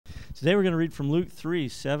Today we're going to read from Luke 3,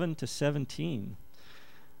 7 to 17.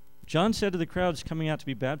 John said to the crowds coming out to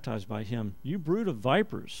be baptized by him, "You brood of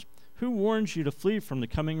vipers, who warns you to flee from the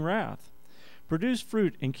coming wrath? Produce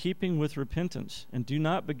fruit in keeping with repentance, and do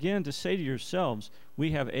not begin to say to yourselves,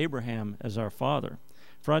 'We have Abraham as our father.'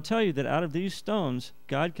 For I tell you that out of these stones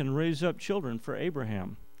God can raise up children for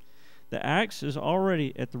Abraham. The axe is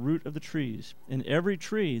already at the root of the trees, and every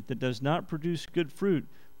tree that does not produce good fruit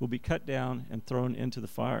will be cut down and thrown into the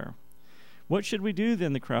fire." "What should we do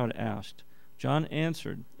then?" the crowd asked. John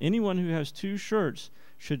answered, "Anyone who has 2 shirts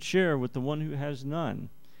should share with the one who has none,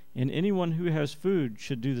 and anyone who has food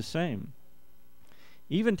should do the same."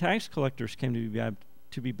 Even tax collectors came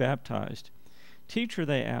to be baptized. "Teacher,"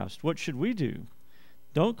 they asked, "what should we do?"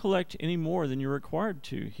 "Don't collect any more than you're required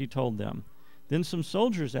to," he told them. Then some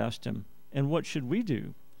soldiers asked him, "And what should we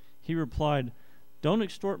do?" He replied, "Don't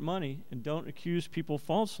extort money and don't accuse people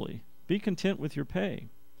falsely. Be content with your pay."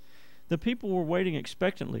 The people were waiting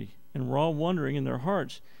expectantly and were all wondering in their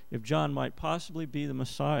hearts if John might possibly be the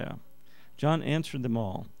Messiah. John answered them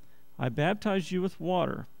all, "I baptize you with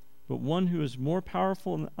water, but one who is more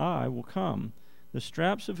powerful than I will come, the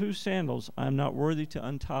straps of whose sandals I am not worthy to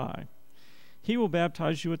untie. He will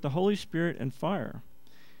baptize you with the Holy Spirit and fire.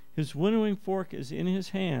 His winnowing fork is in his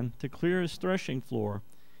hand to clear his threshing floor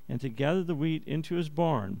and to gather the wheat into his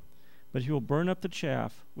barn, but he will burn up the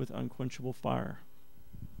chaff with unquenchable fire."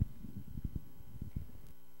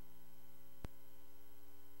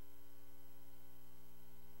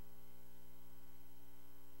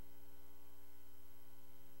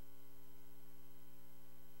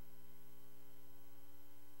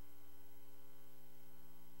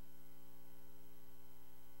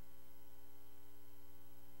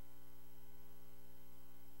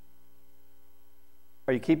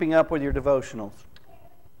 Are you keeping up with your devotionals?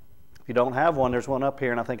 If you don't have one, there's one up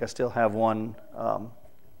here, and I think I still have one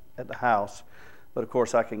at the house. But, of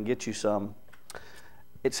course, I can get you some.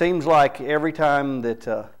 It seems like every time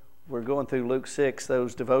that we're going through Luke 6,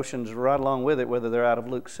 those devotions are right along with it, whether they're out of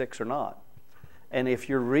Luke 6 or not. And if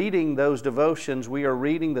you're reading those devotions, we are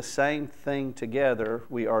reading the same thing together.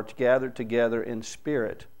 We are gathered together in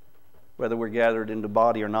spirit, whether we're gathered into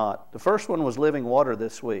body or not. The first one was living water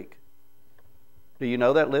this week. Do you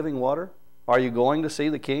know that living water? Are you going to see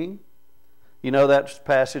the King? You know that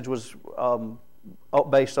passage was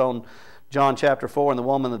based on John chapter 4 and the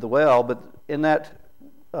woman at the well, but in that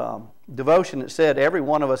devotion it said every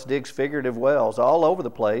one of us digs figurative wells all over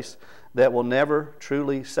the place that will never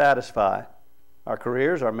truly satisfy. Our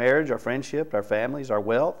careers, our marriage, our friendship, our families, our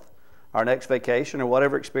wealth, our next vacation, or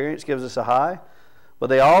whatever experience gives us a high,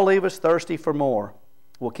 but they all leave us thirsty for more.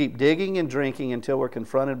 We'll keep digging and drinking until we're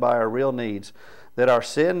confronted by our real needs, that our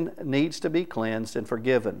sin needs to be cleansed and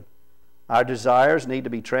forgiven. Our desires need to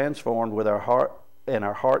be transformed with our heart, and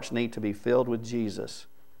our hearts need to be filled with Jesus.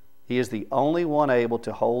 He is the only one able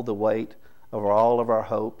to hold the weight of all of our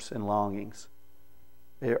hopes and longings.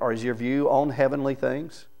 Or is your view on heavenly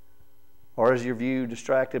things? Or is your view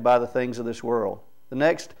distracted by the things of this world? The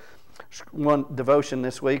next one devotion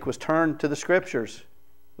this week was turned to the Scriptures.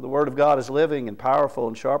 The Word of God is living and powerful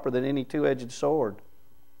and sharper than any two-edged sword.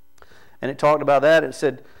 And it talked about that. It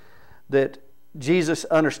said that Jesus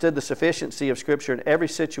understood the sufficiency of Scripture in every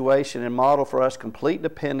situation and modeled for us complete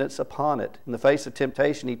dependence upon it. In the face of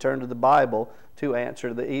temptation, He turned to the Bible to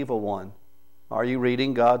answer the evil one. Are you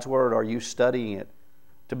reading God's Word? Are you studying it?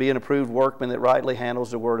 To be an approved workman that rightly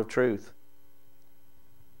handles the Word of truth.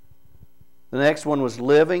 The next one was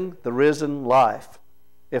living the risen life.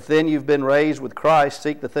 If then you've been raised with Christ,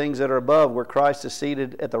 seek the things that are above, where Christ is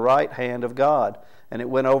seated at the right hand of God. And it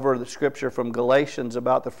went over the scripture from Galatians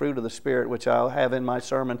about the fruit of the Spirit, which I'll have in my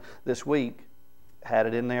sermon this week. Had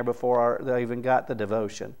it in there before I even got the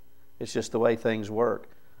devotion. It's just the way things work.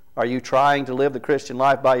 Are you trying to live the Christian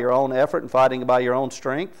life by your own effort and fighting by your own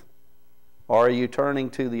strength? Or are you turning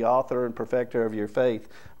to the author and perfecter of your faith?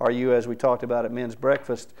 Are you, as we talked about at men's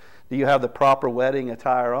breakfast, do you have the proper wedding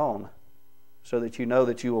attire on so that you know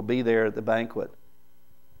that you will be there at the banquet?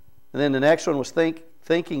 And then the next one was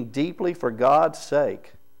thinking deeply for God's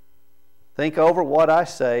sake. Think over what I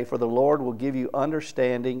say, for the Lord will give you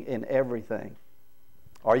understanding in everything.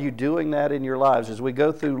 Are you doing that in your lives? As we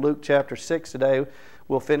go through Luke chapter 6 today,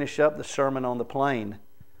 we'll finish up the Sermon on the Plain.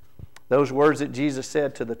 Those words that Jesus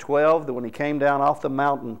said to the 12 that when He came down off the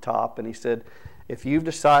mountaintop and He said, if you've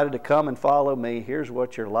decided to come and follow me, here's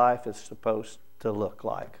what your life is supposed to look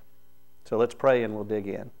like. So let's pray and we'll dig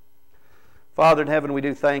in. Father in heaven, we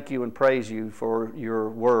do thank you and praise you for your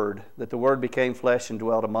word, that the word became flesh and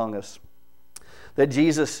dwelt among us. That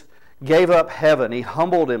Jesus gave up heaven, He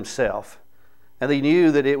humbled Himself, And he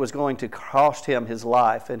knew that it was going to cost him his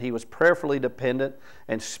life, and he was prayerfully dependent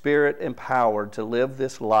and spirit empowered to live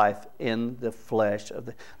this life in the flesh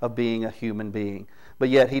of being a human being. But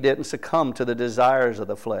yet he didn't succumb to the desires of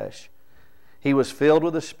the flesh. He was filled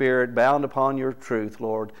with the Spirit, bound upon your truth,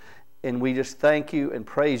 Lord. And we just thank you and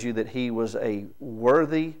praise you that he was a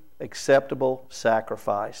worthy, acceptable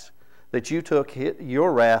sacrifice, that you took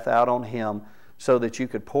your wrath out on him so that you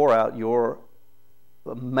could pour out your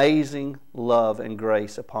amazing love and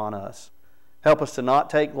grace upon us. Help us to not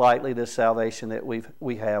take lightly this salvation that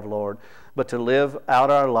we have, Lord, but to live out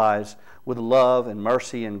our lives with love and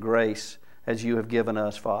mercy and grace as you have given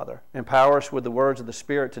us, Father. Empower us with the words of the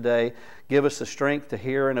Spirit today. Give us the strength to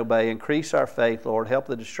hear and obey. Increase our faith, Lord. Help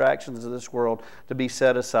the distractions of this world to be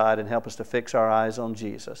set aside and help us to fix our eyes on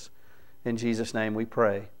Jesus. In Jesus' name we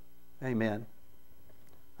pray. Amen.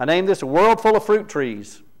 I named this a world full of fruit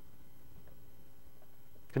trees.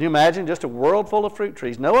 Can you imagine just a world full of fruit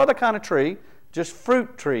trees? No other kind of tree, just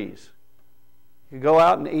fruit trees. You go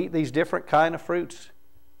out and eat these different kind of fruits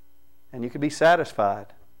and you could be satisfied.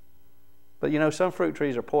 But you know, some fruit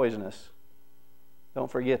trees are poisonous. Don't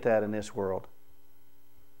forget that in this world.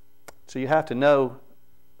 So you have to know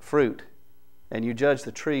fruit, and you judge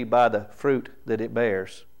the tree by the fruit that it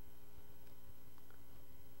bears.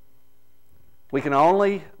 We can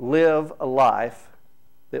only live a life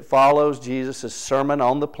that follows Jesus' Sermon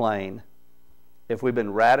on the Plain if we've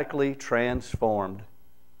been radically transformed,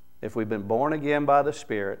 if we've been born again by the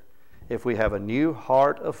Spirit, if we have a new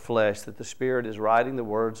heart of flesh that the Spirit is writing the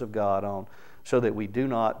words of God on, so that we do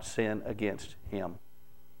not sin against Him.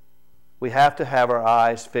 We have to have our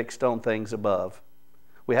eyes fixed on things above.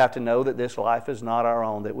 We have to know that this life is not our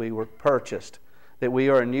own, that we were purchased, that we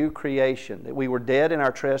are a new creation, that we were dead in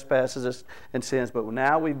our trespasses and sins, but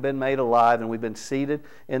now we've been made alive and we've been seated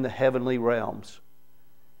in the heavenly realms.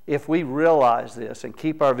 If we realize this and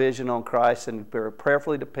keep our vision on Christ and be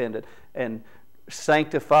prayerfully dependent and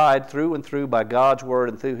sanctified through and through by God's Word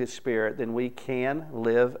and through His Spirit, then we can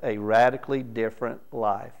live a radically different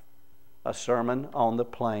life. A Sermon on the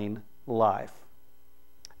Plain life.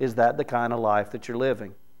 Is that the kind of life that you're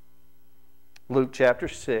living? Luke chapter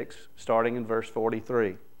 6, starting in verse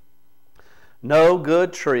 43. No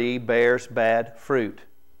good tree bears bad fruit,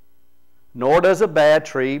 nor does a bad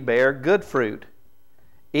tree bear good fruit.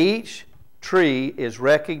 Each tree is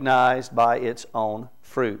recognized by its own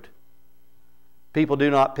fruit. People do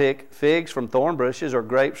not pick figs from thorn bushes or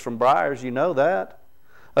grapes from briars. You know that.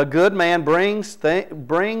 A good man brings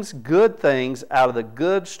good things out of the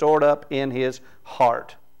good stored up in his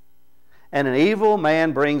heart. And an evil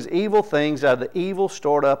man brings evil things out of the evil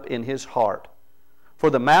stored up in his heart. For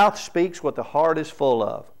the mouth speaks what the heart is full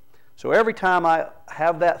of. So every time I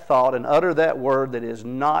have that thought and utter that word that is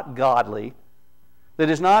not godly, that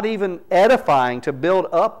is not even edifying to build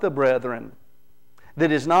up the brethren, that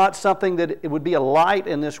is not something that it would be a light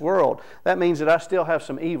in this world, that means that I still have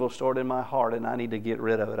some evil stored in my heart and I need to get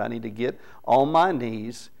rid of it. I need to get on my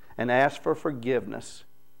knees and ask for forgiveness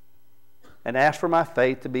and ask for my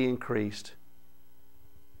faith to be increased.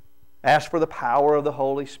 Ask for the power of the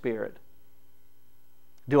Holy Spirit.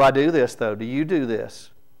 Do I do this though? Do you do this?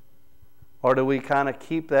 Or do we kind of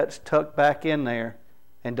keep that tucked back in there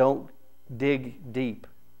and don't dig deep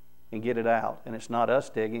and get it out? And it's not us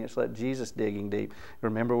digging, it's let Jesus digging deep.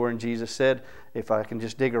 Remember when Jesus said, if I can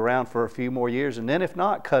just dig around for a few more years, and then if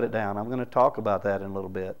not, cut it down. I'm going to talk about that in a little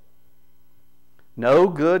bit. No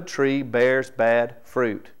good tree bears bad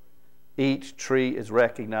fruit. Each tree is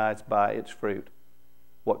recognized by its fruit.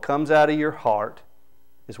 What comes out of your heart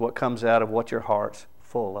is what comes out of what your heart's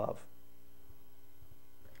full of.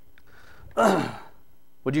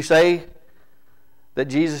 Would you say that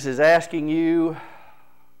Jesus is asking you,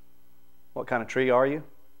 what kind of tree are you?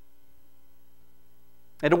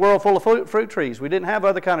 In a world full of fruit trees. We didn't have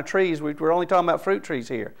other kind of trees. We're only talking about fruit trees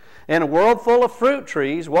here. In a world full of fruit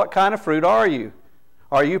trees, what kind of fruit are you?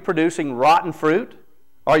 Are you producing rotten fruit?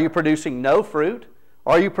 Are you producing no fruit?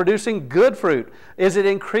 Are you producing good fruit? Is it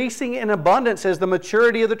increasing in abundance as the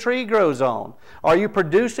maturity of the tree grows on? Are you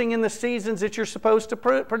producing in the seasons that you're supposed to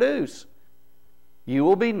produce? You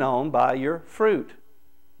will be known by your fruit,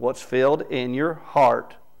 what's filled in your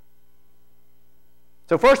heart.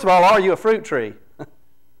 So first of all, are you a fruit tree?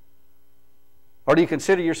 Or do you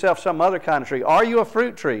consider yourself some other kind of tree? Are you a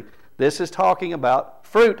fruit tree? This is talking about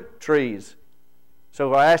fruit trees.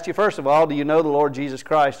 So I asked you first of all, do you know the Lord Jesus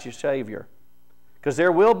Christ, your Savior? Because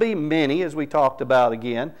there will be many, as we talked about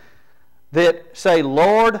again, that say,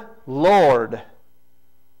 Lord, Lord.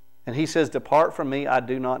 And He says, depart from me, I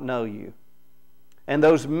do not know you. And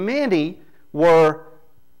those many were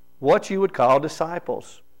what you would call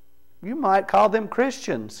disciples. you might call them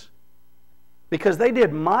Christians, because they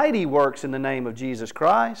did mighty works in the name of Jesus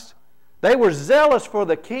Christ. They were zealous for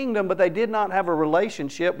the kingdom, but they did not have a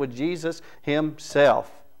relationship with Jesus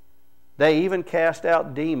Himself. They even cast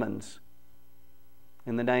out demons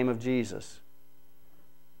in the name of Jesus.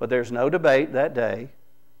 But there's no debate that day.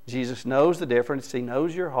 Jesus knows the difference. He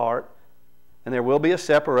knows your heart. And there will be a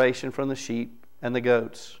separation from the sheep and the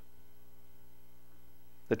goats.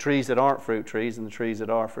 The trees that aren't fruit trees and the trees that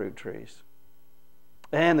are fruit trees.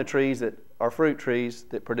 And the trees that are fruit trees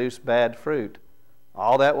that produce bad fruit.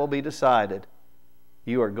 All that will be decided.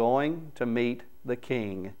 You are going to meet the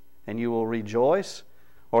King, and you will rejoice,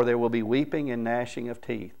 or there will be weeping and gnashing of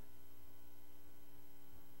teeth.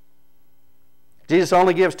 Jesus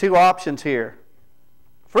only gives two options here.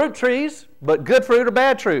 Fruit trees, but good fruit or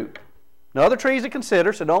bad fruit. No other trees to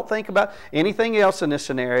consider, so don't think about anything else in this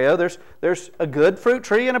scenario. There's a good fruit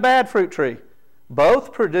tree and a bad fruit tree.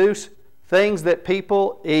 Both produce things that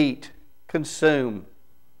people eat, consume.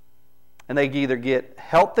 And they either get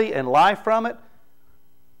healthy and life from it,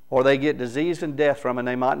 or they get disease and death from it, and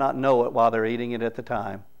they might not know it while they're eating it at the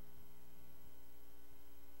time.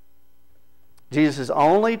 Jesus is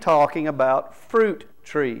only talking about fruit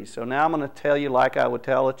trees. So now I'm going to tell you like I would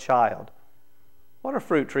tell a child. What are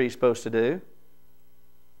fruit trees supposed to do?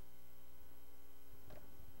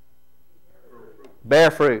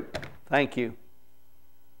 Bear fruit. Thank you.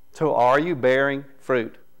 So are you bearing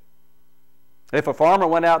fruit? If a farmer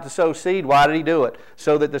went out to sow seed, why did he do it?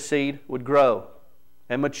 So that the seed would grow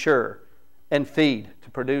and mature and feed to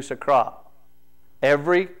produce a crop.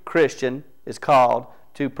 Every Christian is called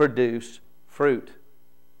to produce fruit.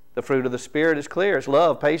 The fruit of the Spirit is clear. It's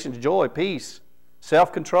love, patience, joy, peace,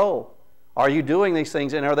 self-control. Are you doing these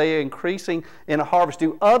things, and are they increasing in a harvest?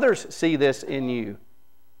 Do others see this in you?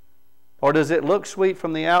 Or does it look sweet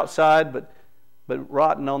from the outside but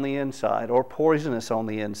rotten on the inside, or poisonous on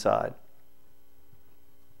the inside?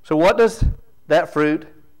 So what does that fruit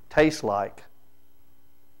taste like?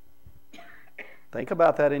 Think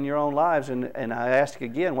about that in your own lives, and I ask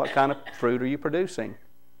again, what kind of fruit are you producing?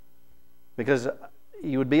 Because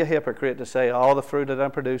you would be a hypocrite to say, all the fruit that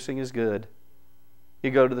I'm producing is good. You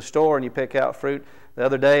go to the store and you pick out fruit. The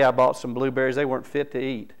other day I bought some blueberries. They weren't fit to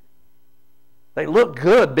eat. They look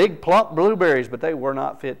good, big plump blueberries, but they were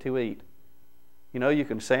not fit to eat. You know, you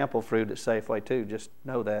can sample fruit at Safeway too. Just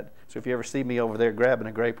know that. So if you ever see me over there grabbing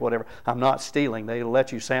a grape or whatever, I'm not stealing. They'll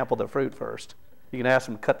let you sample the fruit first. You can ask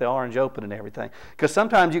them to cut the orange open and everything. Because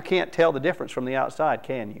sometimes you can't tell the difference from the outside,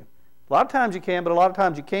 can you? A lot of times you can, but a lot of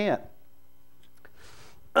times you can't.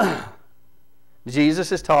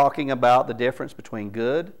 Jesus is talking about the difference between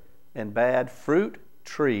good and bad fruit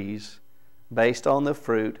trees based on the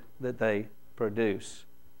fruit that they produce.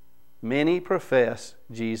 Many profess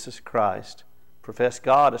Jesus Christ, profess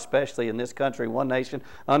God, especially in this country, one nation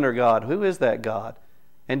under God. Who is that God?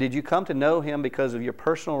 And did you come to know Him because of your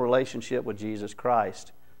personal relationship with Jesus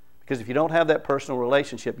Christ? Because if you don't have that personal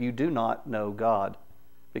relationship, you do not know God.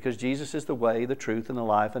 Because Jesus is the way, the truth, and the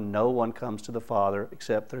life, and no one comes to the Father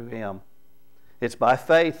except through Him. It's by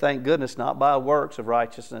faith, thank goodness, not by works of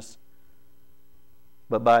righteousness,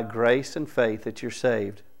 but by grace and faith that you're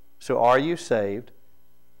saved. So are you saved,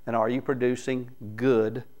 and are you producing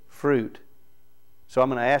good fruit? So I'm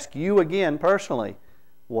going to ask you again personally,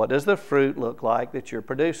 what does the fruit look like that you're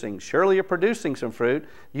producing? Surely you're producing some fruit.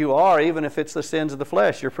 You are, even if it's the sins of the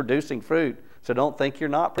flesh, you're producing fruit. So don't think you're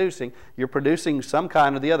not producing. You're producing some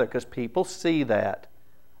kind or the other, because people see that,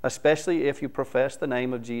 especially if you profess the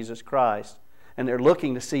name of Jesus Christ. And they're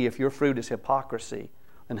looking to see if your fruit is hypocrisy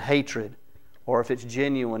and hatred, or if it's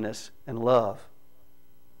genuineness and love.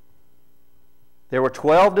 There were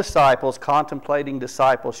 12 disciples contemplating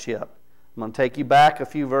discipleship. I'm going to take you back a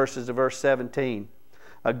few verses to verse 17.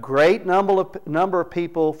 A great number of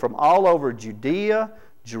people from all over Judea,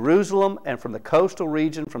 Jerusalem, and from the coastal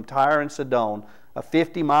region from Tyre and Sidon, a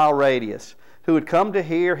 50-mile radius, who had come to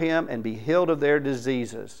hear Him and be healed of their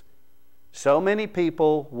diseases. So many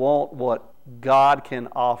people want what God can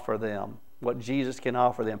offer them, what Jesus can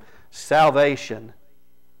offer them, salvation.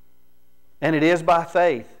 And it is by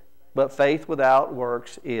faith, but faith without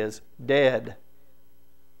works is dead.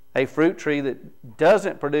 A fruit tree that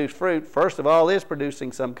doesn't produce fruit, first of all, is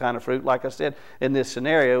producing some kind of fruit. Like I said, in this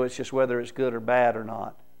scenario, it's just whether it's good or bad or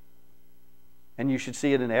not. And you should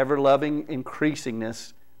see it in ever-loving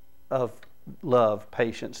increasingness of love,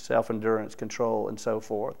 patience, self-endurance, control, and so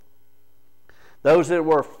forth. Those that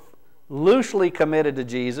were loosely committed to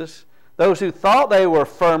Jesus, those who thought they were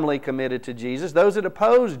firmly committed to Jesus, those that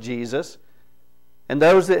opposed Jesus, and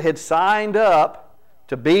those that had signed up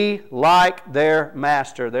to be like their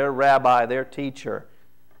master, their rabbi, their teacher,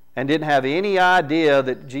 and didn't have any idea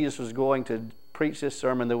that Jesus was going to preach this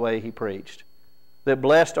sermon the way he preached. That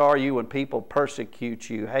blessed are you when people persecute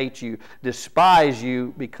you, hate you, despise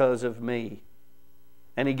you because of me.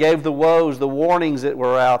 And he gave the woes, the warnings that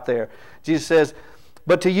were out there. Jesus says,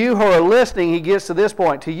 but to you who are listening, he gets to this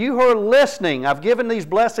point. To you who are listening, I've given these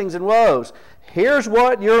blessings and woes. Here's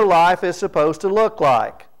what your life is supposed to look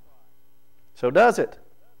like. So does it.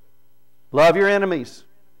 Love your enemies.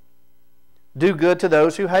 Do good to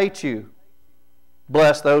those who hate you.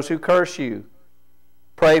 Bless those who curse you.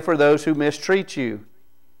 Pray for those who mistreat you.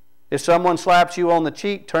 If someone slaps you on the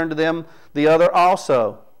cheek, turn to them the other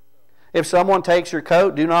also. If someone takes your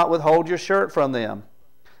coat, do not withhold your shirt from them.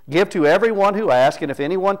 Give to everyone who asks, and if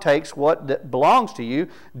anyone takes what belongs to you,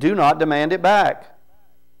 do not demand it back.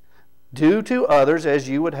 Do to others as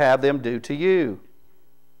you would have them do to you.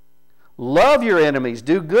 Love your enemies.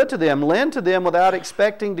 Do good to them. Lend to them without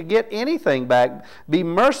expecting to get anything back. Be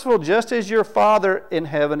merciful just as your Father in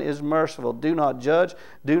heaven is merciful. Do not judge.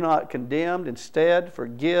 Do not condemn. Instead,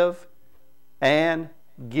 forgive and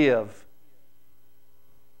give.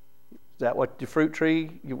 Is that what your fruit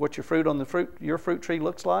tree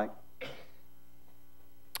looks like?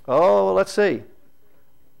 Oh, let's see.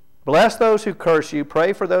 Bless those who curse you.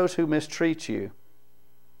 Pray for those who mistreat you.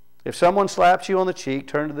 If someone slaps you on the cheek,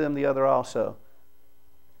 turn to them the other also.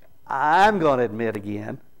 I'm going to admit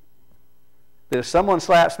again that if someone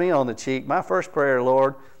slaps me on the cheek, my first prayer,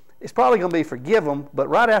 Lord, is probably going to be forgive them, but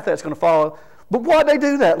right after that's going to follow, but why'd they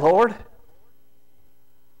do that, Lord?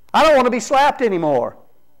 I don't want to be slapped anymore.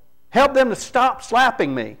 Help them to stop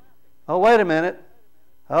slapping me. Oh, wait a minute.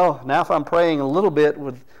 Oh, now if I'm praying a little bit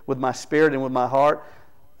with my spirit and with my heart,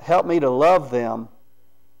 help me to love them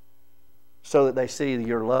so that they see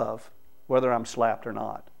your love, whether I'm slapped or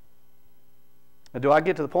not. Now, do I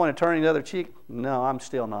get to the point of turning the other cheek? No, I'm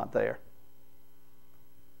still not there.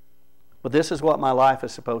 But this is what my life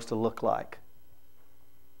is supposed to look like.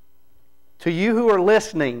 To you who are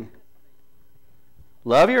listening,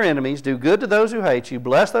 love your enemies, do good to those who hate you,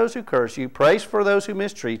 bless those who curse you, pray for those who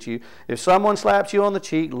mistreat you. If someone slaps you on the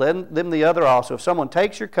cheek, lend them the other also. If someone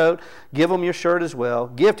takes your coat, give them your shirt as well.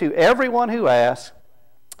 Give to everyone who asks.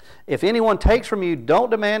 If anyone takes from you,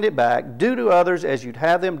 don't demand it back. Do to others as you'd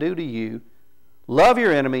have them do to you. Love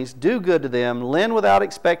your enemies, do good to them, lend without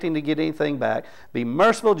expecting to get anything back. Be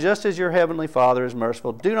merciful just as your heavenly Father is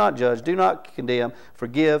merciful. Do not judge, do not condemn,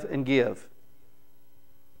 forgive and give.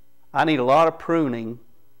 I need a lot of pruning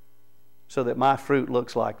so that my fruit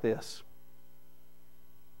looks like this.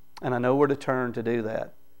 And I know where to turn to do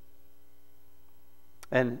that.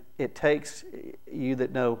 And it takes, you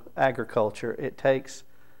that know agriculture, it takes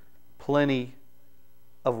plenty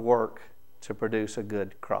of work to produce a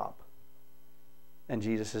good crop. And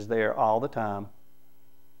Jesus is there all the time.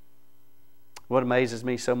 What amazes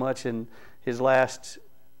me so much in his last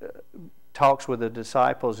talks with the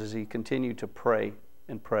disciples is he continued to pray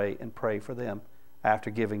and pray and pray for them after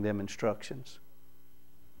giving them instructions.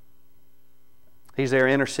 He's there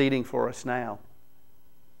interceding for us now.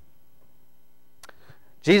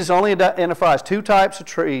 Jesus only identifies two types of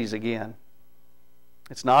trees again.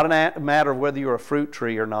 It's not a matter of whether you're a fruit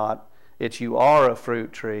tree or not. It's you are a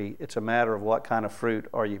fruit tree. It's a matter of what kind of fruit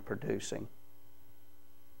are you producing.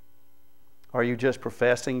 Are you just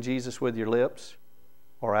professing Jesus with your lips?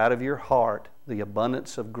 Or out of your heart, the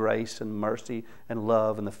abundance of grace and mercy and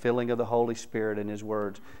love and the filling of the Holy Spirit in His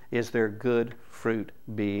words, is there good fruit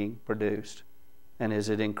being produced? And is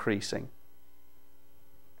it increasing?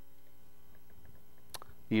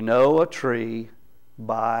 You know a tree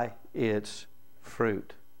by its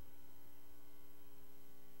fruit.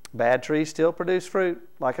 Bad trees still produce fruit.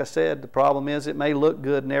 Like I said, the problem is it may look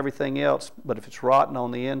good and everything else, but if it's rotten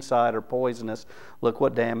on the inside or poisonous, look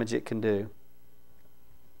what damage it can do.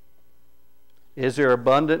 Is there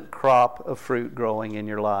abundant crop of fruit growing in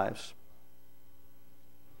your lives?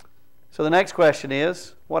 So the next question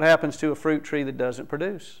is, what happens to a fruit tree that doesn't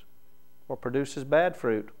produce or produces bad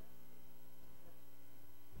fruit?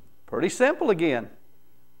 Pretty simple again.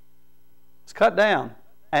 It's cut down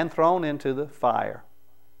and thrown into the fire.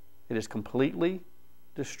 It is completely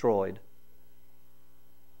destroyed.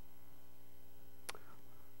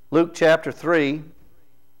 Luke chapter 3,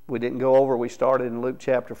 we didn't go over, we started in Luke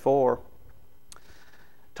chapter 4,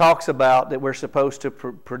 talks about that we're supposed to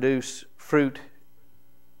produce fruit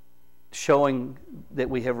showing that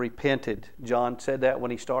we have repented. John said that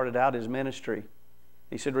when he started out his ministry.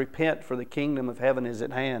 He said, repent, for the kingdom of heaven is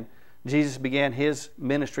at hand. Jesus began his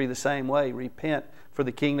ministry the same way. Repent, for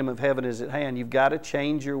the kingdom of heaven is at hand. You've got to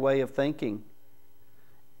change your way of thinking.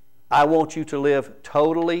 I want you to live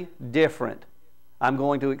totally different. I'm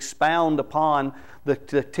going to expound upon the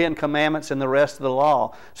Ten Commandments and the rest of the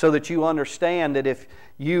law so that you understand that if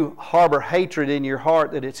you harbor hatred in your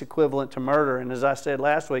heart, that it's equivalent to murder. And as I said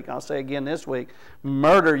last week, I'll say again this week,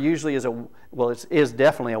 murder usually is it is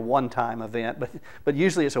definitely a one-time event, but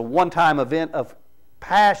usually it's a one-time event of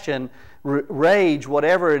passion, rage,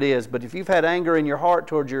 whatever it is. But if you've had anger in your heart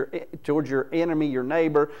towards your enemy, your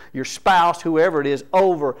neighbor, your spouse, whoever it is,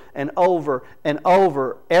 over and over and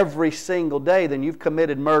over every single day, then you've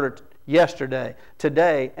committed murder yesterday,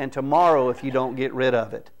 today, and tomorrow if you don't get rid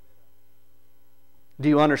of it. Do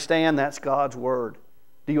you understand that's God's Word?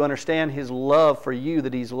 Do you understand His love for you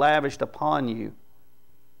that He's lavished upon you?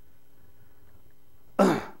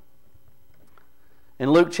 In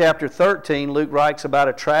Luke chapter 13, Luke writes about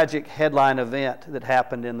a tragic headline event that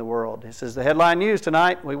happened in the world. He says, the headline news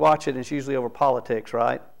tonight, we watch it, and it's usually over politics,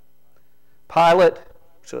 right? Pilate,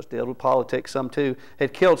 so it's dealt with politics some too,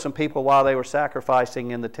 had killed some people while they were sacrificing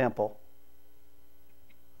in the temple.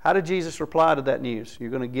 How did Jesus reply to that news? You're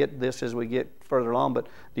going to get this as we get further along, but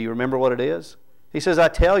do you remember what it is? He says, I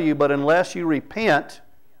tell you, but unless you repent,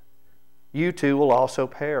 you too will also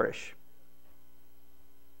perish.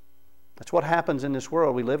 That's what happens in this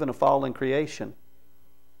world. We live in a fallen creation.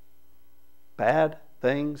 Bad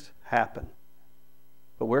things happen.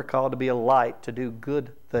 But we're called to be a light, to do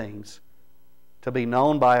good things, to be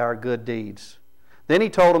known by our good deeds. Then He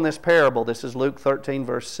told them this parable. This is Luke 13,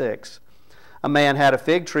 verse 6. A man had a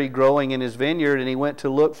fig tree growing in his vineyard, and he went to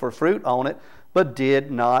look for fruit on it, but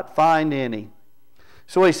did not find any.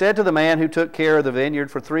 So he said to the man who took care of the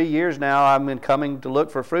vineyard, for 3 years now I've been coming to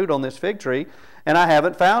look for fruit on this fig tree, and I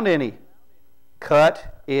haven't found any.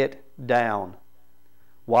 Cut it down.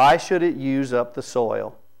 Why should it use up the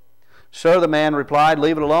soil? Sir, the man replied,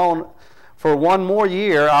 leave it alone. For 1 more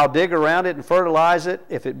year I'll dig around it and fertilize it.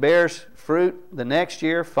 If it bears fruit the next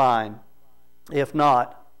year, fine. If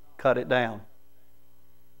not, cut it down.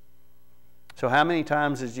 So how many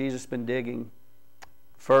times has Jesus been digging,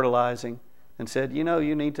 fertilizing, and said, you know,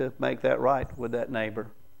 you need to make that right with that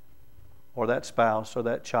neighbor or that spouse or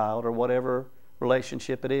that child or whatever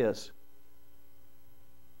relationship it is?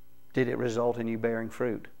 Did it result in you bearing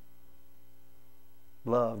fruit?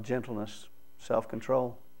 Love, gentleness,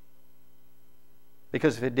 self-control.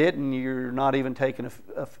 Because if it didn't, you're not even taking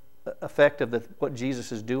effect of what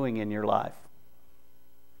Jesus is doing in your life.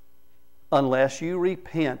 Unless you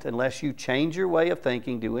repent, unless you change your way of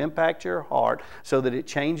thinking to impact your heart so that it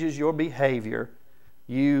changes your behavior,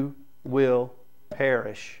 you will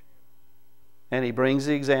perish. And He brings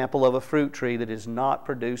the example of a fruit tree that is not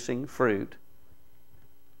producing fruit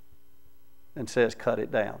and says, cut it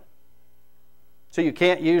down. So you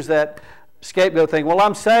can't use that scapegoat thing, well,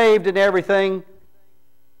 I'm saved and everything,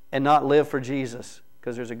 and not live for Jesus,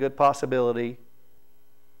 because there's a good possibility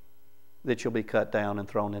that you'll be cut down and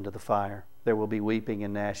thrown into the fire. There will be weeping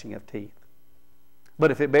and gnashing of teeth.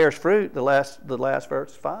 But if it bears fruit, the last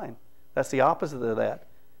verse is fine. That's the opposite of that.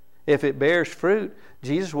 If it bears fruit,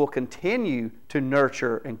 Jesus will continue to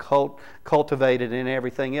nurture and cultivate it and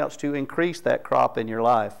everything else to increase that crop in your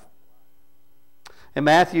life. In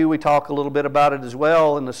Matthew, we talk a little bit about it as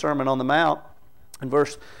well in the Sermon on the Mount. In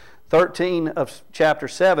verse 13 of chapter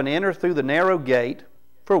 7, enter through the narrow gate,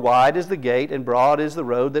 for wide is the gate and broad is the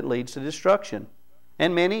road that leads to destruction,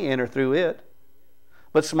 and many enter through it.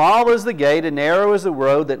 But small is the gate and narrow is the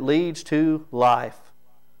road that leads to life.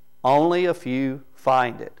 Only a few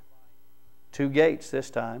find it. 2 gates this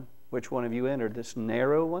time. Which one have you entered? This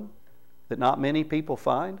narrow one that not many people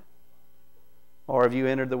find? Or have you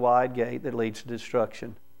entered the wide gate that leads to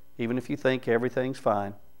destruction, even if you think everything's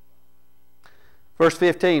fine? Verse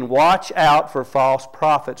 15, watch out for false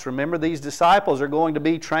prophets. Remember, these disciples are going to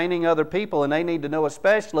be training other people, and they need to know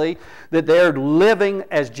especially that they're living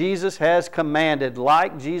as Jesus has commanded,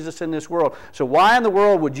 like Jesus in this world. So why in the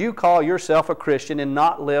world would you call yourself a Christian and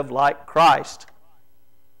not live like Christ?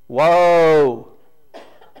 Whoa!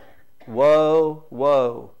 Whoa,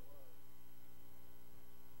 whoa.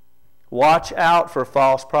 Watch out for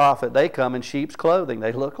false prophet. They come in sheep's clothing.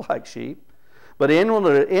 They look like sheep. But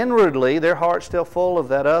inwardly, their heart's still full of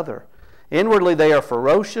that other. Inwardly, they are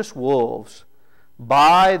ferocious wolves.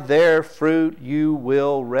 By their fruit you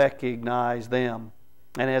will recognize them.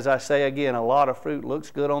 And as I say again, a lot of fruit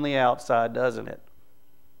looks good on the outside, doesn't it?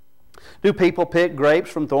 Do people pick grapes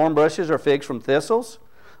from thorn bushes or figs from thistles?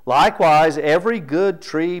 Likewise, every good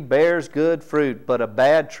tree bears good fruit, but a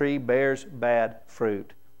bad tree bears bad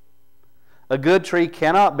fruit. A good tree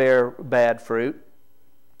cannot bear bad fruit,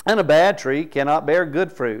 and a bad tree cannot bear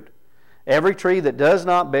good fruit. Every tree that does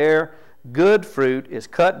not bear good fruit is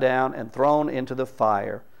cut down and thrown into the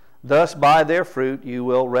fire. Thus by their fruit you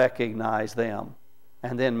will recognize them.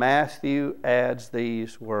 And then Matthew adds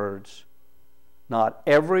these words, not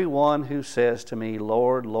everyone who says to me,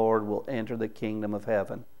 Lord, Lord, will enter the kingdom of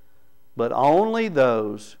heaven, but only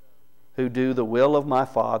those who do the will of my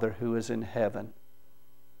Father who is in heaven.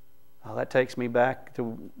 Well, that takes me back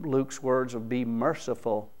to Luke's words of be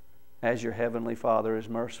merciful as your heavenly Father is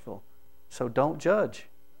merciful. So don't judge,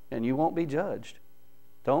 and you won't be judged.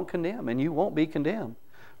 Don't condemn, and you won't be condemned.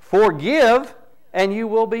 Forgive, and you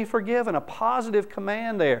will be forgiven. A positive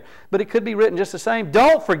command there. But it could be written just the same.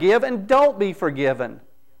 Don't forgive, and don't be forgiven.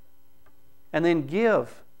 And then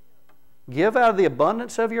give. Give out of the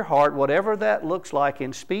abundance of your heart, whatever that looks like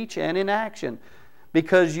in speech and in action.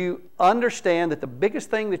 Because you understand that the biggest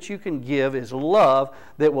thing that you can give is love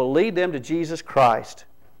that will lead them to Jesus Christ.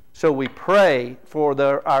 So we pray for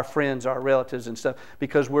our friends, our relatives and stuff,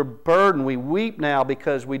 because we're burdened. We weep now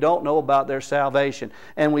because we don't know about their salvation.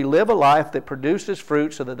 And we live a life that produces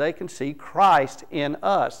fruit so that they can see Christ in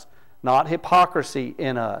us, not hypocrisy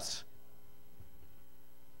in us.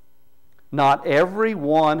 Not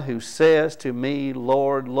everyone who says to me,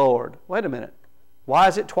 Lord, Lord. Wait a minute. Why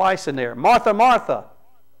is it twice in there? Martha, Martha.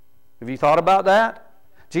 Have you thought about that?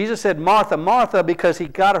 Jesus said, Martha, Martha, because He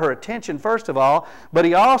got her attention first of all. But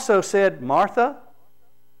He also said, Martha,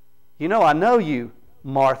 you know, I know you,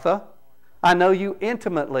 Martha. I know you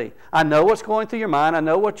intimately. I know what's going through your mind. I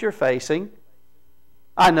know what you're facing.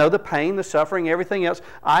 I know the pain, the suffering, everything else.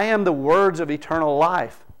 I am the words of eternal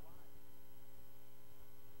life.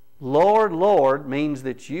 Lord, Lord means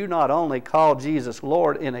that you not only call Jesus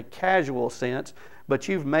Lord in a casual sense, but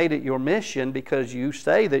you've made it your mission because you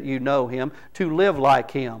say that you know Him to live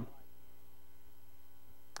like Him.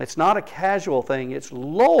 It's not a casual thing. It's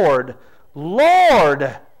Lord,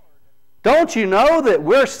 Lord. Don't you know that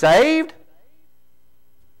we're saved?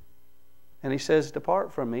 And He says,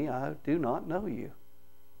 depart from me, I do not know you.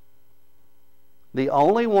 The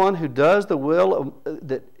only one who does the will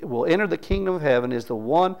that will enter the kingdom of heaven is the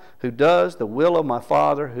one who does the will of my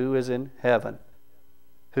Father who is in heaven,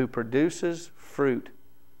 who produces fruit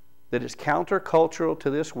that is countercultural to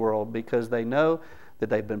this world because they know that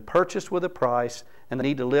they've been purchased with a price and they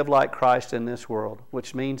need to live like Christ in this world,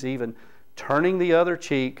 which means even turning the other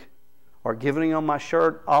cheek or giving them my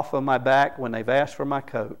shirt off of my back when they've asked for my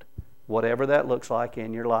coat. Whatever that looks like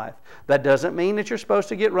in your life. That doesn't mean that you're supposed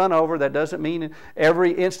to get run over. That doesn't mean in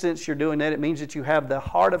every instance you're doing that. It means that you have the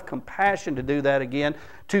heart of compassion to do that again,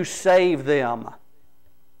 to save them.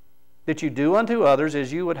 That you do unto others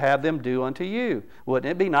as you would have them do unto you.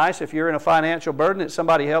 Wouldn't it be nice if you're in a financial burden that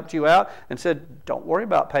somebody helped you out and said, don't worry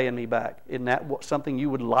about paying me back? Isn't that something you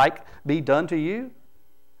would like be done to you?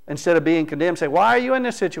 Instead of being condemned, say, why are you in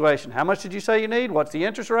this situation? How much did you say you need? What's the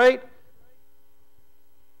interest rate?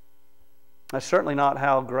 That's certainly not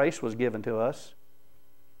how grace was given to us.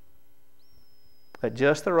 At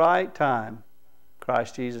just the right time,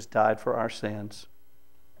 Christ Jesus died for our sins.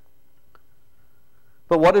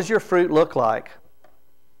 But what does your fruit look like?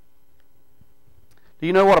 Do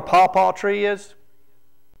you know what a pawpaw tree is?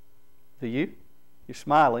 Do you? You're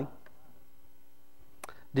smiling.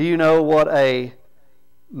 Do you know what a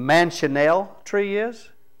mangonel tree is?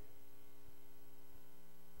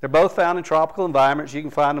 They're both found in tropical environments. You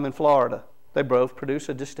can find them in Florida. They both produce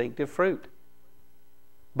a distinctive fruit.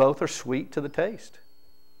 Both are sweet to the taste.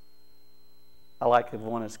 I like the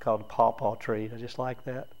one that's called pawpaw tree. I just like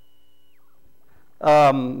that.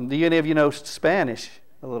 Do any of you know Spanish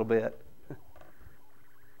a little bit?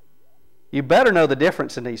 You better know the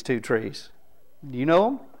difference in these two trees. Do you know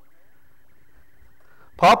them?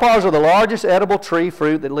 Pawpaws are the largest edible tree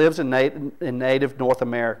fruit that lives in native North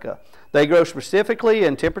America. They grow specifically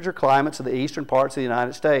in temperature climates of the eastern parts of the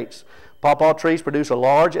United States. Pawpaw trees produce a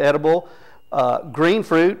large edible green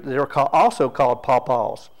fruit that are also called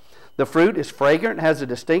pawpaws. The fruit is fragrant and has a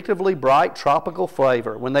distinctively bright tropical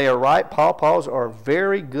flavor. When they are ripe, pawpaws are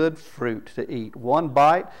very good fruit to eat. One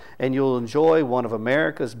bite and you'll enjoy one of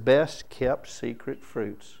America's best kept secret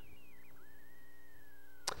fruits.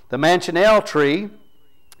 The mangonel tree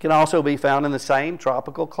can also be found in the same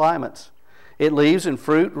tropical climates. Its leaves and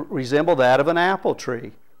fruit resemble that of an apple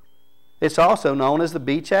tree. It's also known as the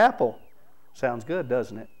beach apple. Sounds good,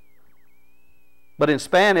 doesn't it? But in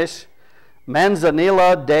Spanish,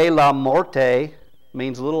 manzanilla de la muerte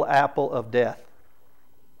means little apple of death.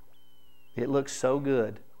 It looks so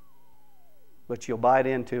good, but you'll bite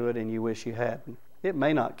into it and you wish you hadn't. It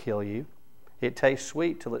may not kill you. It tastes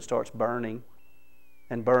sweet till it starts burning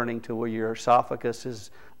and burning to where your esophagus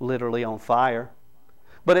is literally on fire.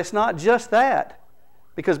 But it's not just that,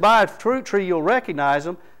 because by a fruit tree you'll recognize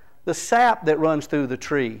them. The sap that runs through the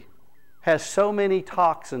tree has so many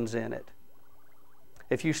toxins in it.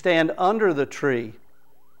 If you stand under the tree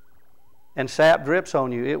and sap drips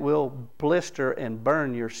on you, it will blister and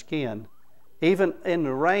burn your skin. Even in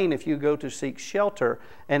the rain, if you go to seek shelter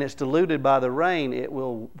and it's diluted by the rain, it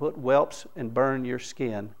will put whelps and burn your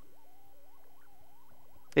skin.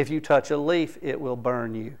 If you touch a leaf, it will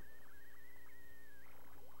burn you.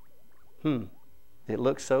 It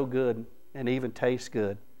looks so good and even tastes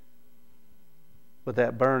good. But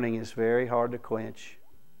that burning is very hard to quench,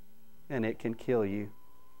 and it can kill you.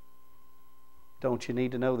 Don't you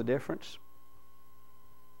need to know the difference?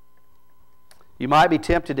 You might be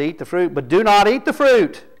tempted to eat the fruit, but do not eat the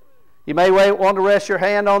fruit. You may want to rest your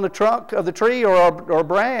hand on the trunk of the tree or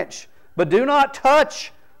branch, but do not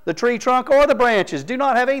touch the tree trunk or the branches. Do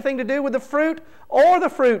not have anything to do with the fruit or the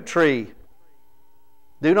fruit tree.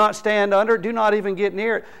 Do not stand under it. Do not even get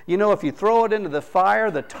near it. You know, if you throw it into the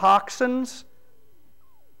fire, the toxins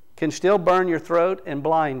can still burn your throat and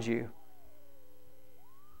blind you.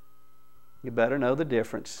 You better know the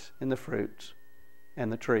difference in the fruits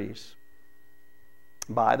and the trees.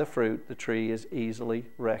 By the fruit, the tree is easily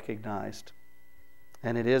recognized.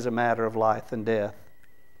 And it is a matter of life and death.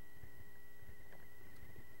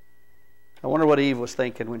 I wonder what Eve was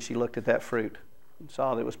thinking when she looked at that fruit and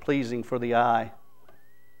saw that it was pleasing for the eye.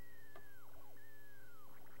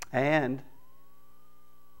 And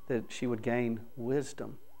that she would gain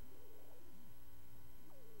wisdom.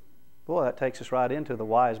 Boy, that takes us right into the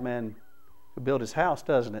wise man who built his house,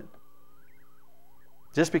 doesn't it?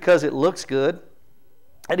 Just because it looks good,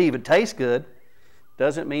 it even tastes good,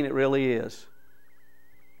 doesn't mean it really is.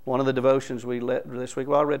 One of the devotions we read this week,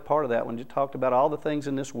 well, I read part of that one, just talked about all the things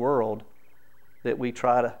in this world that we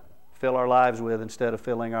try to fill our lives with instead of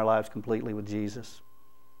filling our lives completely with Jesus.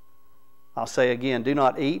 I'll say again, do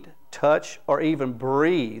not eat, touch, or even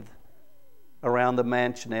breathe around the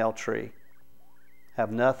manchineel tree.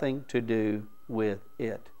 Have nothing to do with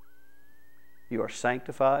it. You are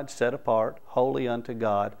sanctified, set apart, holy unto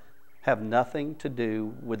God. Have nothing to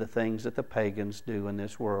do with the things that the pagans do in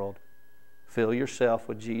this world. Fill yourself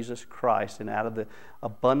with Jesus Christ, and out of the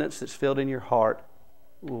abundance that's filled in your heart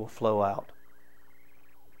will flow out.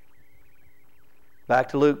 Back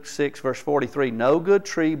to Luke 6, verse 43. No good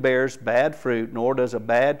tree bears bad fruit, nor does a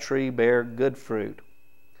bad tree bear good fruit.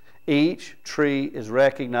 Each tree is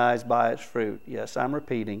recognized by its fruit. Yes, I'm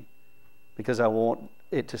repeating because I want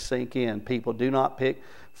it to sink in. People, do not pick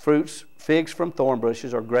figs from thorn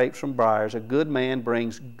bushes or grapes from briars. A good man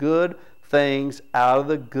brings good things out of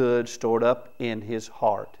the good stored up in his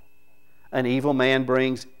heart. An evil man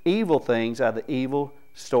brings evil things out of the evil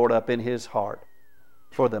stored up in his heart.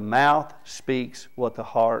 For the mouth speaks what the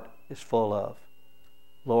heart is full of.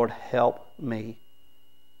 Lord, help me.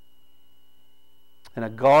 In a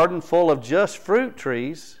garden full of just fruit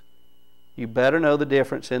trees, you better know the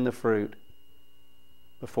difference in the fruit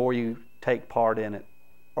before you take part in it.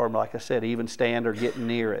 Or like I said, even stand or get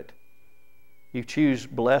near it. You choose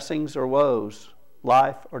blessings or woes,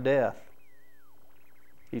 life or death.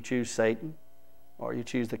 You choose Satan, or you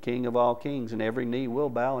choose the King of all kings, and every knee will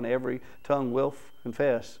bow and every tongue will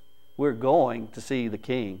confess. We're going to see the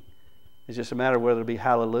King. It's just a matter of whether it be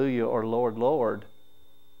hallelujah or Lord, Lord.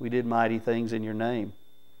 We did mighty things in your name.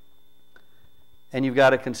 And you've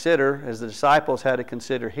got to consider, as the disciples had to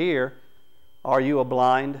consider here, are you a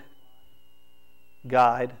blind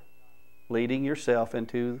guide leading yourself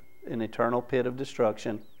into an eternal pit of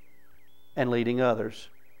destruction and leading others?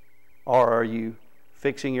 Or are you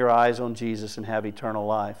fixing your eyes on Jesus and have eternal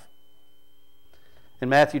life? In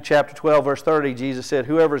Matthew chapter 12, verse 30, Jesus said,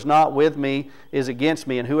 whoever is not with me is against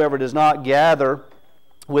me, and whoever does not gather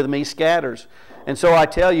with me scatters. And so I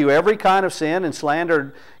tell you, every kind of sin and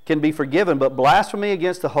slander can be forgiven, but blasphemy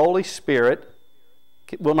against the Holy Spirit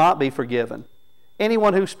will not be forgiven.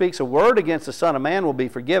 Anyone who speaks a word against the Son of Man will be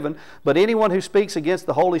forgiven, but anyone who speaks against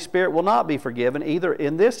the Holy Spirit will not be forgiven, either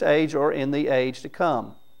in this age or in the age to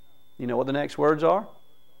come. You know what the next words are?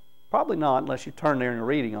 Probably not, unless you turn there and are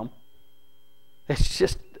reading them. It's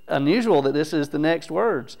just unusual that this is the next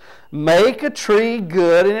words. Make a tree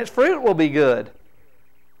good, and its fruit will be good.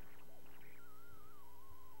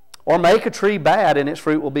 Or make a tree bad, and its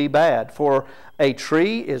fruit will be bad. For a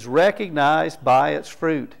tree is recognized by its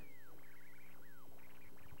fruit.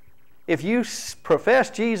 If you profess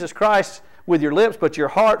Jesus Christ with your lips, but your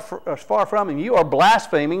heart is far from Him, you are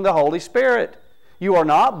blaspheming the Holy Spirit. You are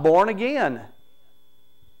not born again.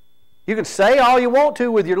 You can say all you want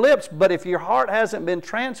to with your lips, but if your heart hasn't been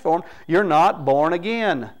transformed, you're not born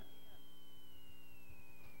again.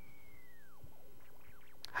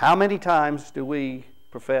 How many times do we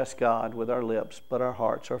profess God with our lips, but our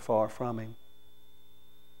hearts are far from Him?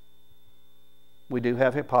 We do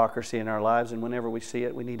have hypocrisy in our lives, and whenever we see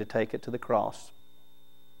it, we need to take it to the cross.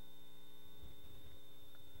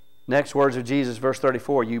 Next words of Jesus, verse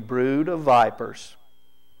 34, you brood of vipers.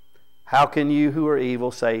 How can you who are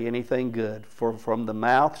evil say anything good? For from the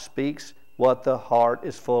mouth speaks what the heart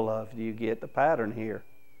is full of. Do you get the pattern here?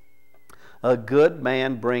 A good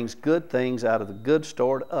man brings good things out of the good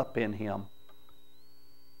stored up in him.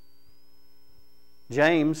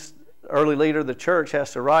 James, early leader of the church,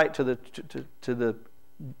 has to write to the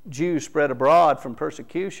Jews spread abroad from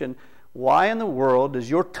persecution, why in the world does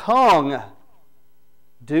your tongue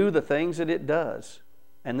do the things that it does?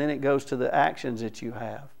 And then it goes to the actions that you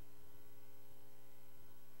have.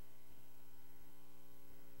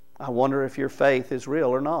 I wonder if your faith is real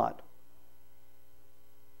or not.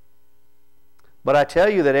 But I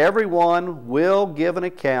tell you that everyone will give an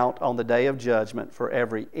account on the day of judgment for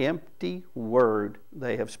every empty word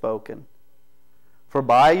they have spoken. For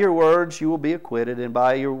by your words you will be acquitted, and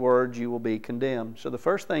by your words you will be condemned. So the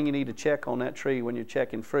first thing you need to check on that tree when you're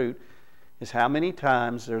checking fruit is how many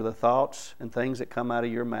times are the thoughts and things that come out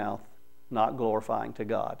of your mouth not glorifying to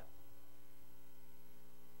God.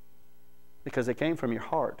 Because they came from your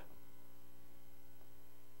heart.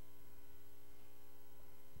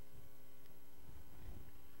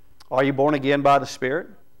 Are you born again by the Spirit?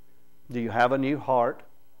 Do you have a new heart?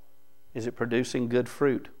 Is it producing good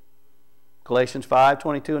fruit? Galatians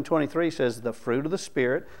 5:22 and 23 says the fruit of the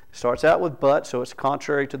Spirit starts out with but, so it's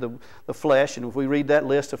contrary to the flesh. And if we read that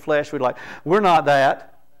list of flesh, we're like, we're not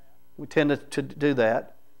that. We tend to do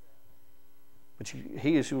that. But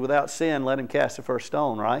he is without sin, let him cast the first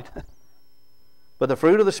stone, right? But the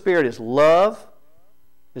fruit of the Spirit is love.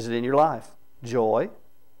 Is it in your life? Joy,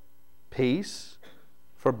 peace,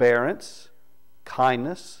 forbearance,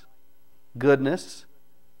 kindness, goodness,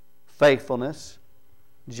 faithfulness,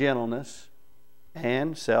 gentleness,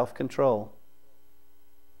 and self-control.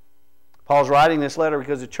 Paul's writing this letter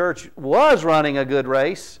because the church was running a good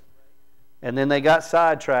race, and then they got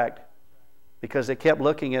sidetracked because they kept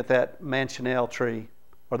looking at that manchonel tree,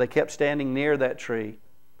 or they kept standing near that tree.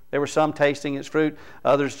 There were some tasting its fruit,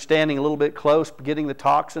 others standing a little bit close, getting the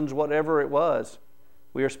toxins, whatever it was.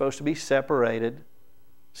 We are supposed to be separated,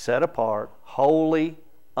 set apart, holy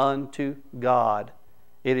unto God.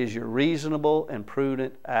 It is your reasonable and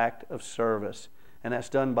prudent act of service. And that's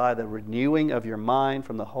done by the renewing of your mind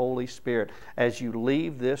from the Holy Spirit as you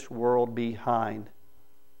leave this world behind.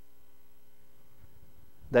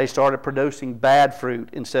 They started producing bad fruit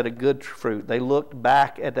instead of good fruit. They looked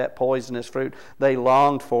back at that poisonous fruit. They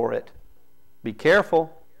longed for it. Be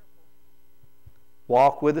careful.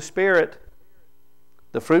 Walk with the Spirit.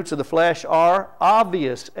 The fruits of the flesh are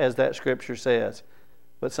obvious, as that scripture says.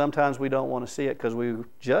 But sometimes we don't want to see it because we're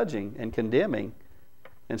judging and condemning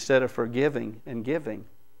instead of forgiving and giving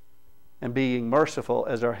and being merciful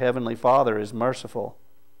as our Heavenly Father is merciful.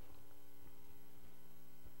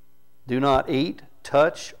 Do not eat,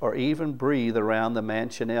 touch, or even breathe around the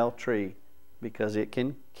manchonel tree because it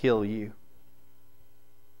can kill you.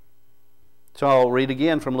 So I'll read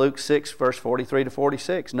again from Luke 6, verse 43 to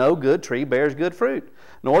 46. No good tree bears good fruit,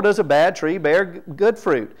 nor does a bad tree bear good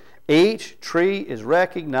fruit. Each tree is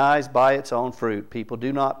recognized by its own fruit. People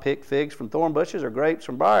do not pick figs from thorn bushes or grapes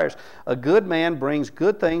from briars. A good man brings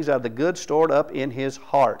good things out of the good stored up in his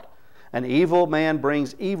heart. An evil man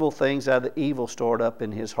brings evil things out of the evil stored up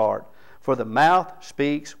in his heart. For the mouth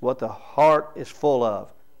speaks what the heart is full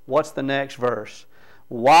of. What's the next verse?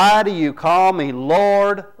 Why do you call me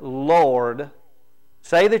Lord, Lord?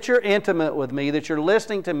 Say that you're intimate with me, that you're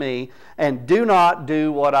listening to me, and do not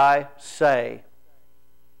do what I say.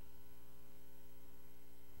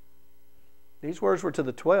 These words were to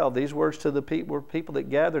the 12. These words to the people that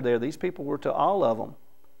gathered there. These people were to all of them.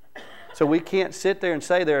 So we can't sit there and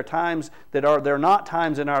say there are times there are not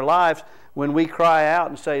times in our lives when we cry out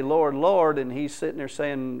and say, Lord, Lord, and He's sitting there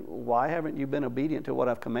saying, why haven't you been obedient to what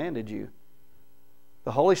I've commanded you?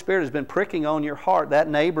 The Holy Spirit has been pricking on your heart, that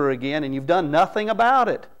neighbor again, and you've done nothing about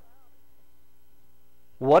it.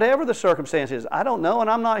 Whatever the circumstance is, I don't know, and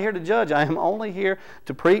I'm not here to judge. I am only here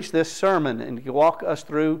to preach this sermon and to walk us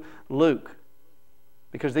through Luke.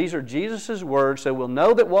 Because these are Jesus' words, so we'll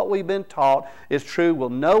know that what we've been taught is true. We'll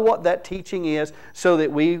know what that teaching is so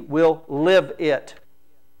that we will live it,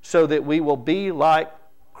 so that we will be like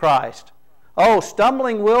Christ. Oh,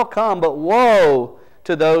 stumbling will come, but woe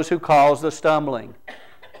to those who cause the stumbling.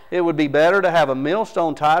 It would be better to have a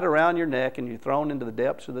millstone tied around your neck and you're thrown into the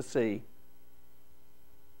depths of the sea.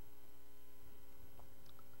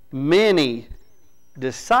 Many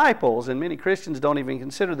disciples, and many Christians don't even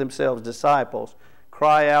consider themselves disciples,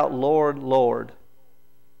 cry out, Lord, Lord.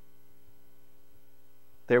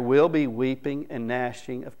 There will be weeping and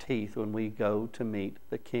gnashing of teeth when we go to meet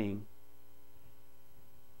the King.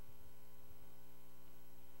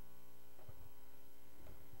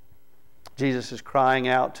 Jesus is crying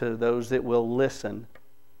out to those that will listen.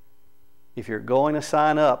 If you're going to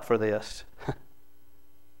sign up for this,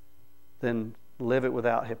 then live it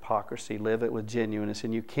without hypocrisy. Live it with genuineness.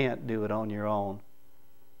 And you can't do it on your own.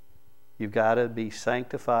 You've got to be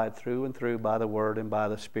sanctified through and through by the Word and by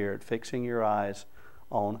the Spirit, fixing your eyes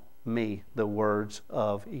on me, the words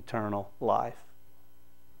of eternal life.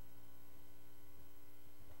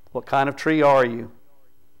 What kind of tree are you?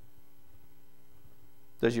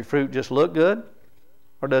 Does your fruit just look good,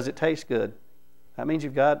 or does it taste good? That means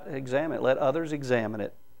you've got to examine it. Let others examine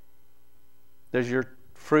it. Does your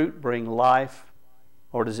fruit bring life,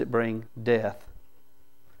 or does it bring death?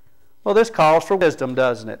 Well, this calls for wisdom,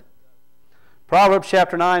 doesn't it? Proverbs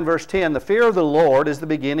chapter 9, verse 10, the fear of the Lord is the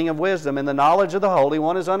beginning of wisdom, and the knowledge of the Holy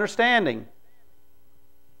One is understanding.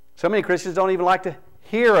 So many Christians don't even like to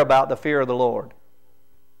hear about the fear of the Lord.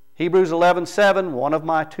 Hebrews 11:7, one of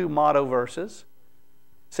my 2 motto verses,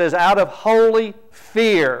 says, out of holy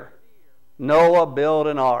fear, Noah built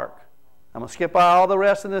an ark. I'm going to skip all the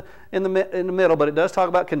rest in the middle, but it does talk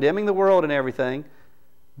about condemning the world and everything.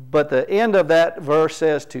 But the end of that verse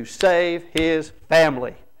says to save his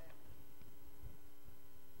family.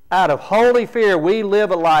 Out of holy fear, we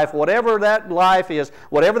live a life, whatever that life is,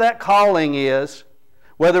 whatever that calling is,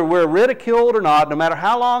 whether we're ridiculed or not, no matter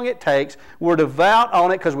how long it takes, we're devout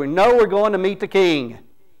on it because we know we're going to meet the King.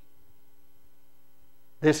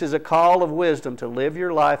 This is a call of wisdom to live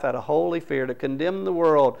your life out of holy fear, to condemn the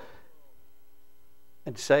world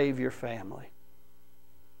and save your family.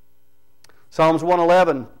 Psalms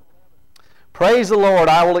 111. Praise the Lord.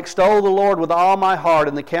 I will extol the Lord with all my heart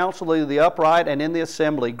in the council of the upright and in the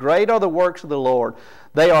assembly. Great are the works of the Lord.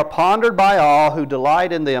 They are pondered by all who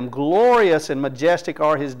delight in them. Glorious and majestic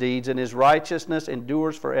are His deeds, and His righteousness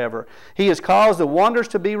endures forever. He has caused the wonders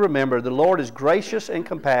to be remembered. The Lord is gracious and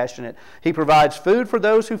compassionate. He provides food for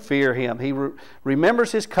those who fear Him. He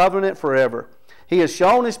remembers His covenant forever. He has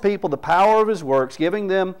shown His people the power of His works, giving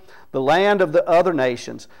them the land of the other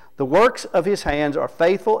nations. The works of His hands are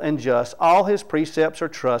faithful and just. All His precepts are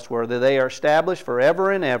trustworthy. They are established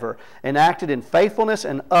forever and ever, enacted in faithfulness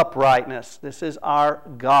and uprightness. This is our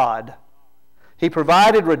God. He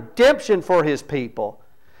provided redemption for His people.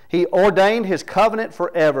 He ordained His covenant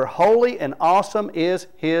forever. Holy and awesome is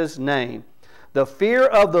His name. The fear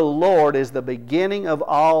of the Lord is the beginning of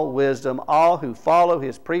all wisdom. All who follow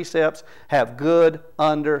His precepts have good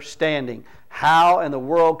understanding. How in the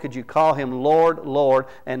world could you call Him Lord, Lord,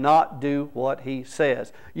 and not do what He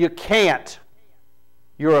says? You can't.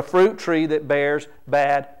 You're a fruit tree that bears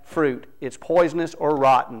bad fruit. It's poisonous or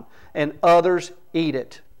rotten, and others eat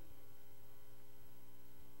it.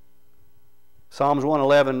 Psalms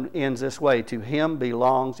 111 ends this way, to Him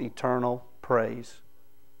belongs eternal praise.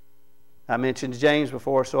 I mentioned James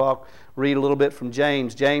before, so I'll read a little bit from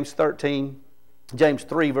James. James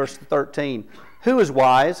 3, verse 13. Who is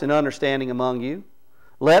wise and understanding among you?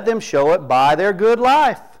 Let them show it by their good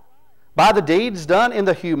life, by the deeds done in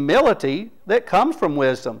the humility that comes from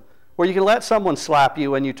wisdom, where you can let someone slap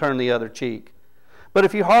you and you turn the other cheek. But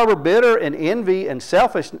if you harbor bitter and envy and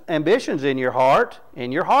selfish ambitions in your heart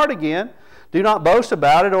again, do not boast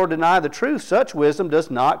about it or deny the truth. Such wisdom does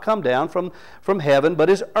not come down from heaven, but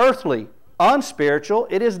is earthly, unspiritual,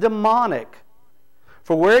 it is demonic.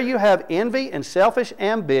 For where you have envy and selfish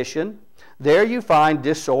ambition, there you find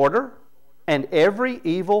disorder and every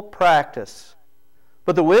evil practice.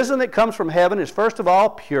 But the wisdom that comes from heaven is first of all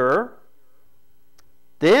pure,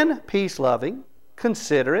 then peace-loving,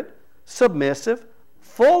 considerate, submissive,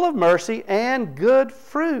 full of mercy and good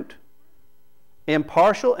fruit,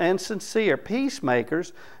 impartial and sincere,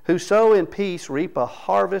 peacemakers who sow in peace reap a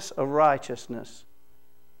harvest of righteousness.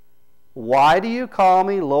 Why do you call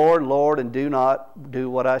me Lord, Lord, and do not do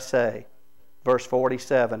what I say? Verse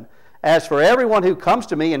 47. As for everyone who comes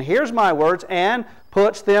to me and hears my words and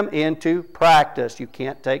puts them into practice. You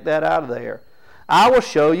can't take that out of there. I will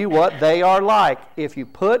show you what they are like if you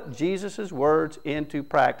put Jesus' words into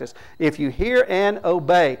practice. If you hear and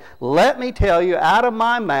obey. Let me tell you out of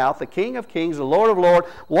my mouth, the King of Kings, the Lord of Lords,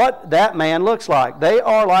 what that man looks like. They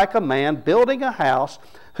are like a man building a house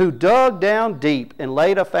who dug down deep and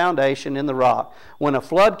laid a foundation in the rock. When a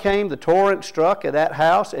flood came, the torrent struck at that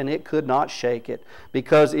house, and it could not shake it,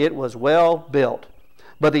 because it was well built.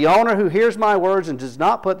 But the owner who hears my words and does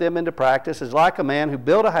not put them into practice is like a man who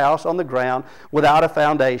built a house on the ground without a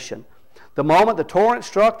foundation. The moment the torrent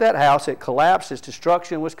struck that house, it collapsed. Its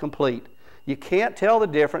destruction was complete. You can't tell the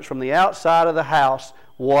difference from the outside of the house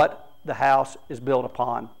what the house is built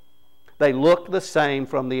upon. They look the same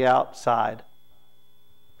from the outside.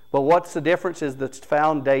 But what's the difference is the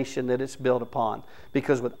foundation that it's built upon.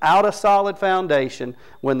 Because without a solid foundation,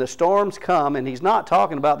 when the storms come, and he's not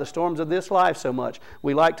talking about the storms of this life so much.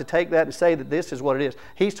 We like to take that and say that this is what it is.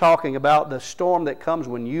 He's talking about the storm that comes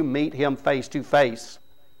when you meet him face to face.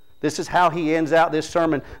 This is how he ends out this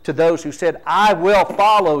sermon to those who said, I will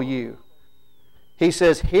follow you. He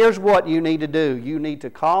says, here's what you need to do. You need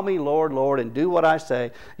to call me Lord, Lord, and do what I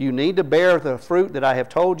say. You need to bear the fruit that I have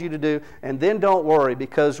told you to do. And then don't worry,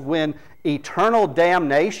 because when eternal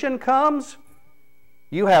damnation comes,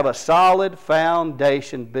 you have a solid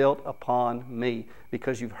foundation built upon me,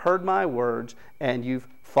 because you've heard my words and you've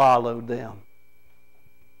followed them.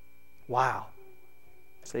 Wow.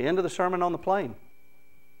 It's the end of the Sermon on the Plain.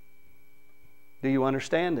 Do you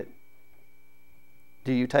understand it?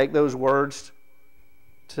 Do you take those words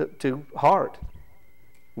to heart?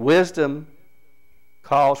 Wisdom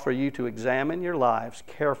calls for you to examine your lives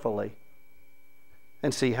carefully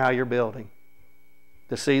and see how you're building,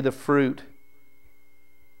 to see the fruit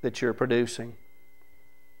that you're producing.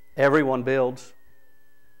 Everyone builds.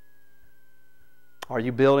 Are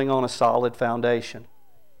you building on a solid foundation?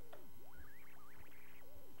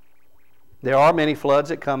 There are many floods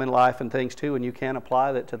that come in life and things too, and you can't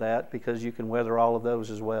apply that to that because you can weather all of those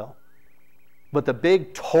as well. But the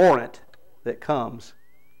big torrent that comes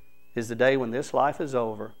is the day when this life is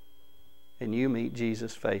over and you meet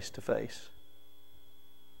Jesus face to face.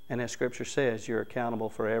 And as Scripture says, you're accountable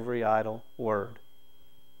for every idle word,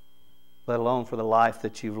 let alone for the life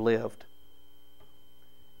that you've lived.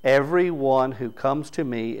 Everyone who comes to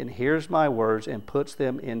me and hears my words and puts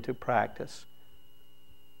them into practice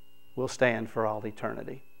will stand for all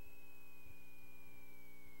eternity.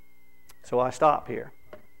 So I stop here,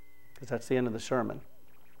 because that's the end of the sermon.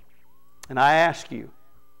 And I ask you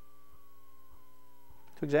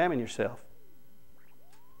to examine yourself.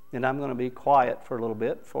 And I'm going to be quiet for a little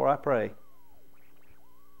bit before I pray.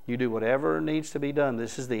 You do whatever needs to be done.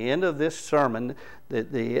 This is the end of this sermon.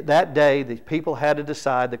 That day, the people had to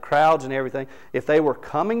decide, the crowds and everything, if they were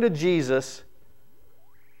coming to Jesus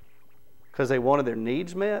because they wanted their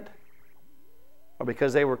needs met, or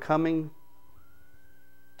because they were coming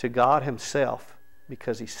to God Himself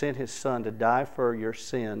because He sent His Son to die for your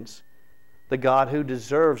sins. The God who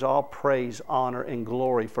deserves all praise, honor, and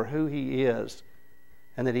glory for who He is,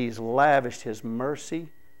 and that He's lavished His mercy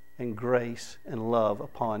and grace and love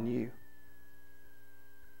upon you.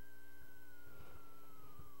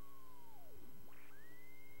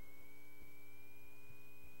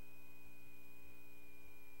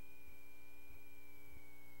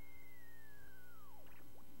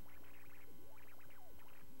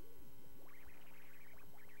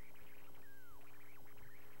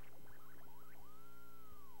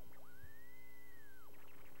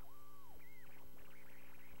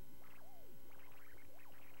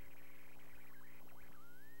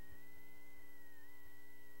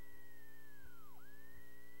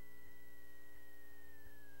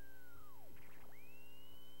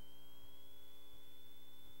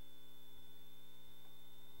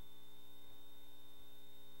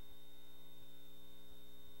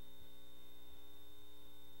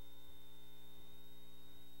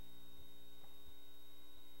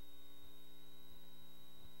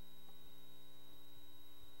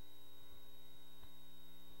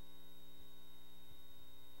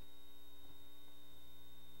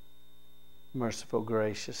 Merciful,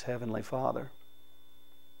 gracious Heavenly Father,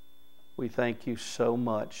 we thank You so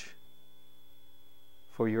much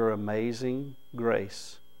for Your amazing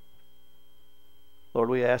grace. Lord,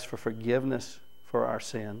 we ask for forgiveness for our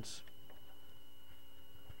sins.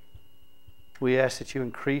 We ask that You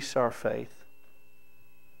increase our faith.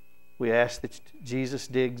 We ask that Jesus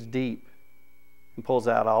digs deep and pulls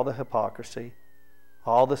out all the hypocrisy,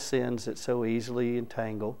 all the sins that so easily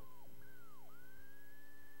entangle.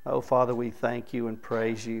 Oh, Father, we thank You and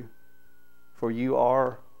praise You, for You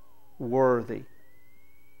are worthy.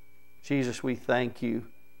 Jesus, we thank You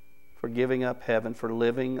for giving up heaven, for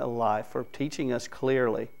living a life, for teaching us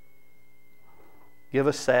clearly. Give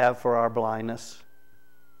us salve for our blindness.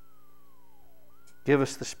 Give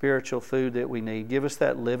us the spiritual food that we need. Give us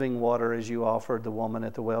that living water as You offered the woman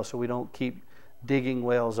at the well, so we don't keep digging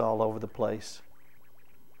wells all over the place.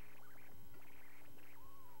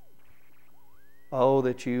 Oh,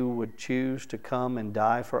 that You would choose to come and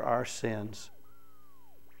die for our sins.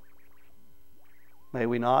 May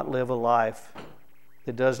we not live a life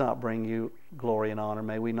that does not bring You glory and honor.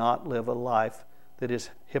 May we not live a life that is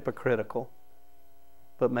hypocritical.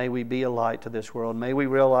 But may we be a light to this world. May we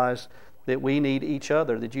realize that we need each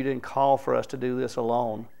other, that You didn't call for us to do this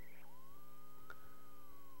alone,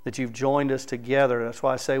 that You've joined us together. That's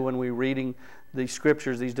why I say when we're reading these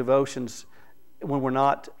scriptures, these devotions, when we're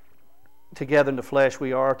not together in the flesh,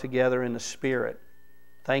 we are together in the Spirit.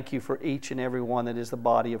 Thank you for each and every one that is the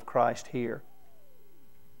body of Christ here.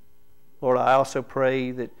 Lord, I also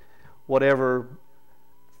pray that whatever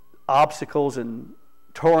obstacles and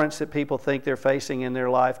torrents that people think they're facing in their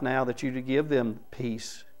life now, that you to give them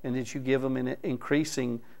peace, and that you give them an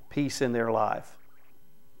increasing peace in their life.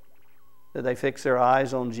 That they fix their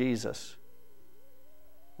eyes on Jesus.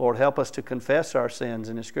 Lord, help us to confess our sins.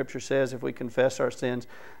 And the Scripture says if we confess our sins,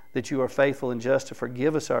 that you are faithful and just to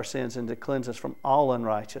forgive us our sins and to cleanse us from all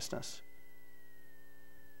unrighteousness.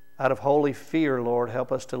 Out of holy fear, Lord,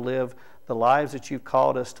 help us to live the lives that you've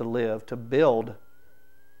called us to live, to build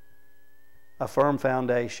a firm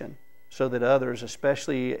foundation so that others,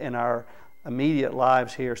 especially in our immediate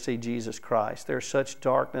lives here, see Jesus Christ. There's such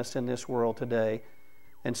darkness in this world today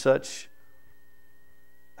and such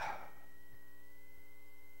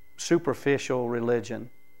superficial religion.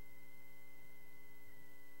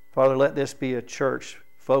 Father, let this be a church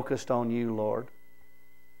focused on you, Lord,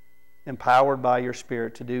 empowered by your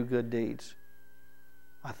Spirit to do good deeds.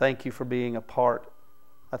 I thank you for being a part.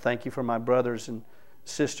 I thank you for my brothers and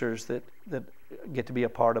sisters that get to be a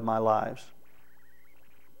part of my lives.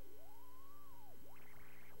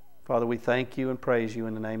 Father, we thank you and praise you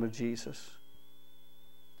in the name of Jesus.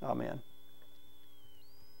 Amen.